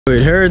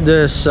We heard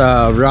this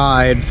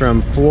ride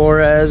from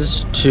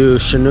Flores to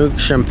Semuc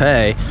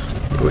Champey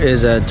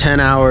is a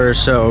 10-hour or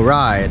so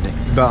ride,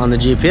 but on the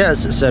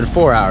GPS it said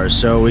 4 hours,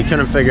 so we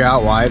couldn't figure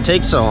out why it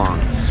takes so long.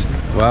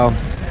 Well,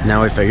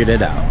 now we figured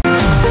it out.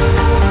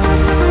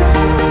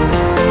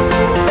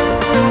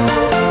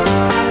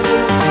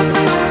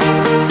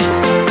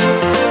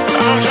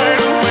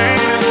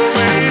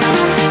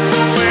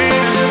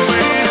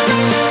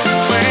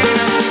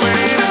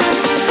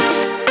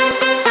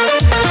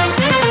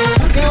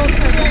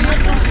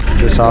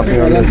 Just hopping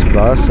on this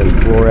bus in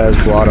Flores,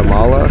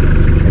 Guatemala,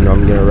 and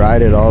I'm gonna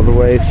ride it all the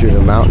way through the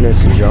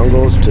mountainous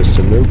jungles to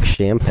Semuc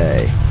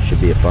Champey.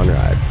 Should be a fun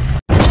ride.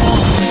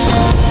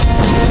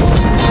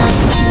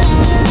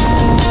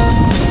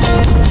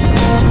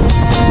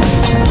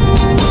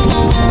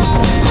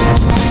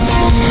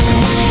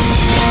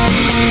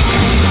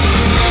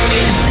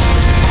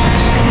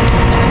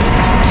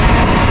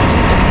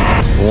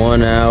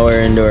 1 hour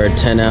into our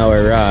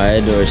 10-hour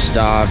ride, we're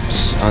stopped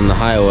on the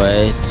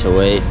highway to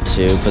wait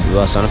to put the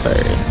bus on a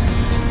ferry.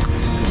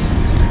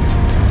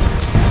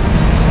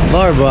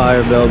 Barbed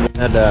wire building.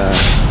 Hey,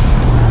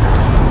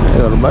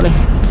 little buddy.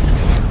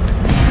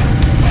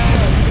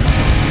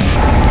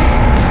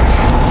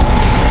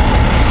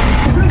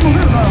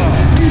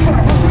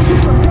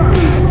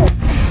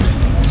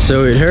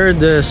 So we'd heard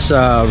this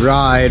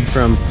ride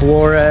from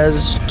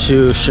Flores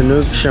to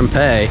Semuc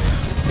Champey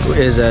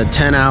is a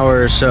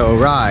 10-hour or so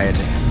ride,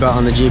 but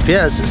on the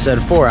GPS it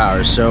said 4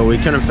 hours, so we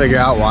couldn't figure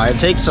out why it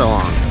takes so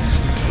long.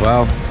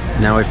 Well,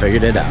 now we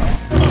figured it out.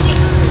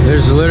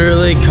 There's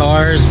literally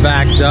cars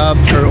backed up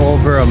for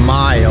over a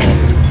mile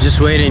just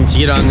waiting to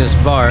get on this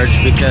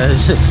barge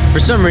because for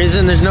some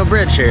reason there's no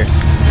bridge here. So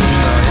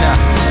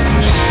yeah.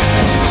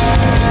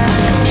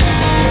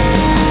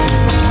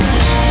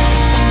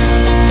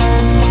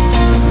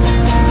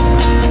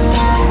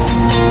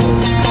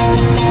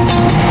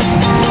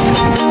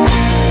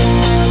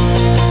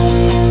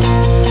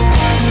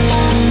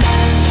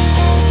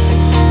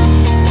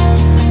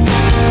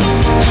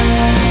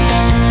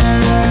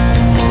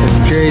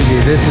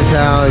 This is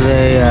how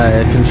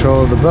they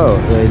control the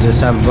boat. They just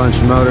have a bunch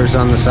of motors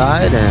on the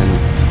side and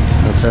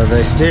that's how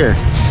they steer.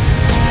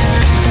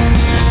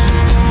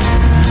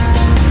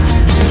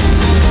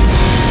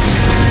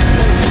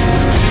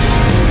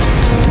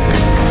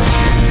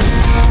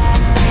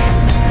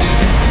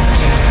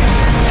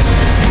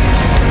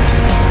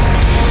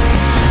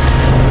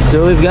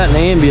 So we've got an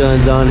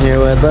ambulance on here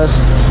with us.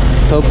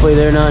 Hopefully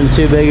they're not in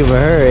too big of a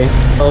hurry.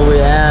 Well, we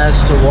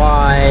asked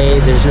why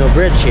there's no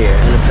bridge here,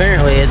 and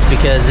apparently it's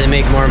because they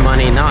make more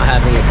money not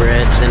having a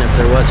bridge than if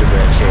there was a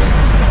bridge here.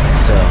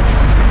 So.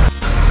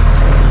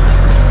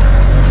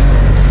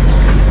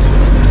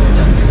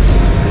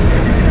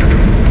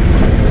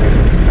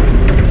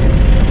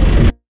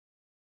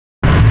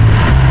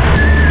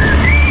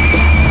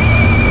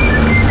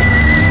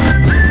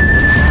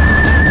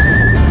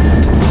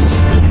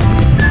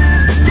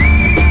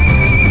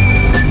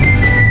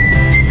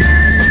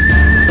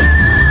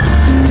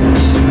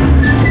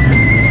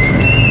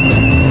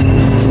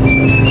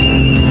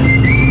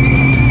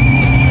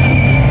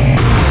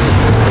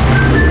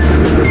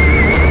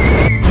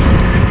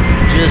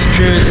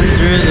 Cruising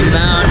through the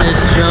mountainous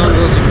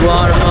jungles of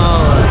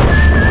Guatemala.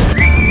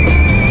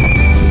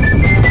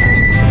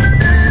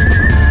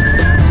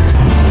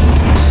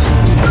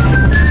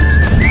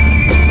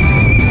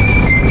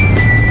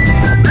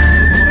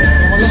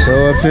 So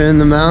up here in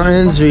the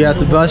mountains, we got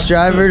the bus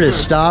driver to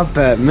stop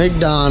at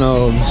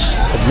McDonald's.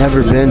 I've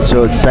never been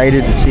so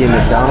excited to see a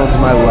McDonald's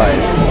in my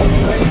life.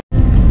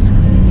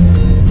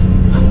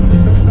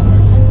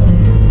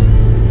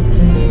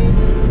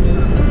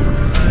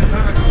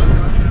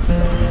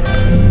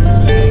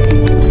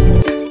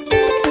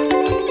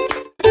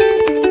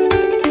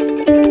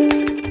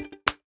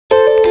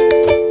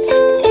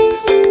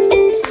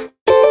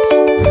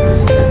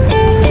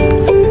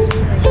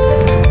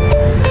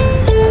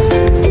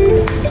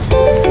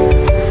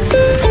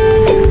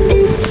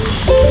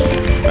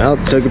 Well,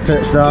 took a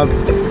pit stop,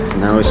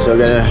 now we still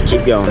gotta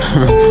keep going.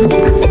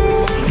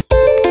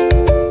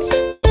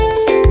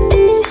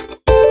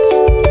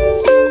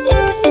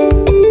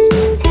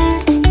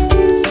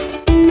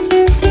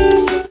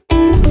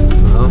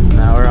 Well,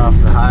 now we're off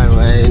the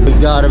highway.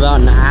 We've got about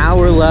an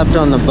hour left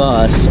on the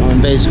bus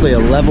on basically a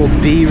level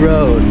B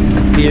road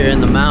here in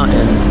the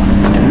mountains.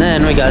 And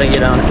then we gotta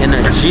get on in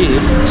a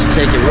Jeep to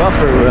take a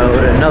rougher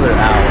road another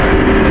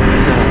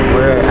hour.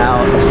 We're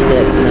out of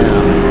sticks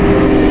now.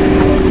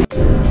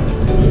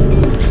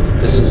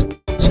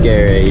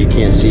 Scary, you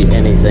can't see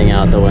anything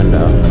out the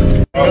window.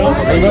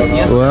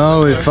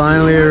 Well, we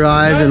finally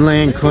arrived in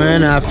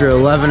Lanquin after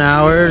 11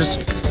 hours,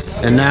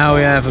 and now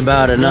we have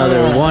about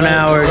another 1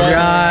 hour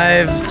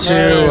drive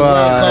to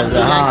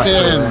the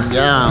hospital.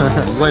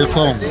 Yeah,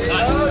 welcome.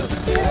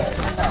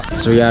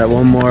 So we got a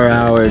 1 more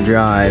hour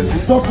drive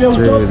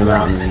through the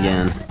mountains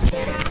again.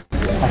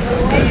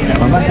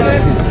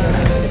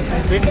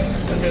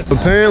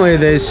 Apparently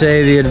they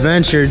say the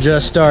adventure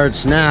just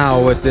starts now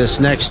with this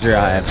next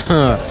drive.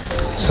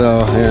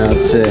 So, yeah,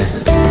 let's see.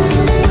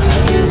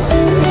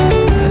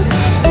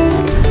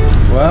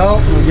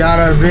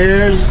 our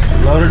beers,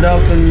 loaded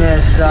up in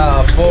this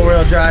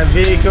four-wheel drive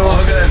vehicle.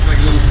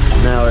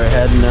 Now we're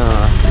heading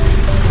off.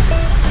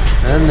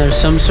 And there's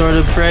some sort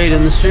of parade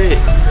in the street.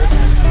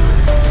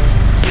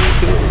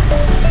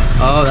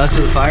 Oh, that's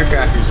what the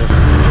firecrackers are.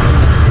 'em.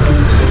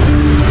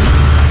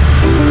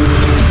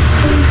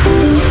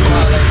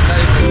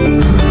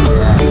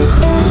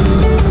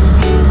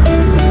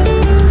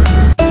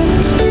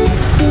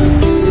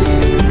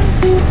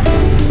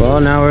 Well,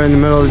 now we're in the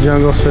middle of the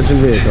jungle switching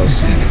vehicles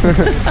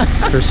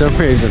for some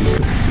reason.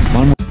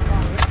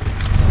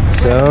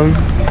 So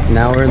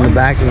now we're in the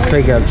back of the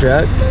pickup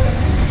truck.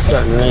 It's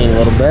starting to rain a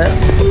little bit.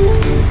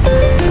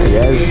 Hi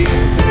guys.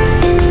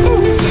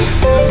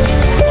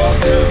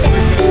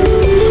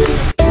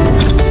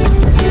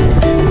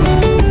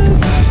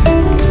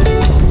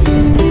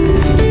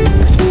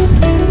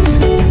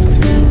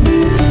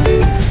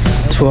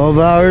 12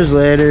 hours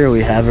later,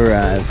 we have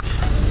arrived.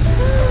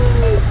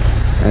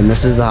 And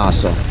this is the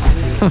hostel.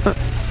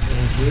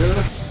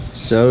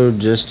 So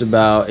just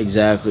about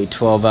exactly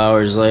 12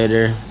 hours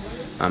later,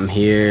 I'm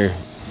here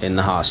in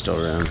the hostel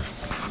room.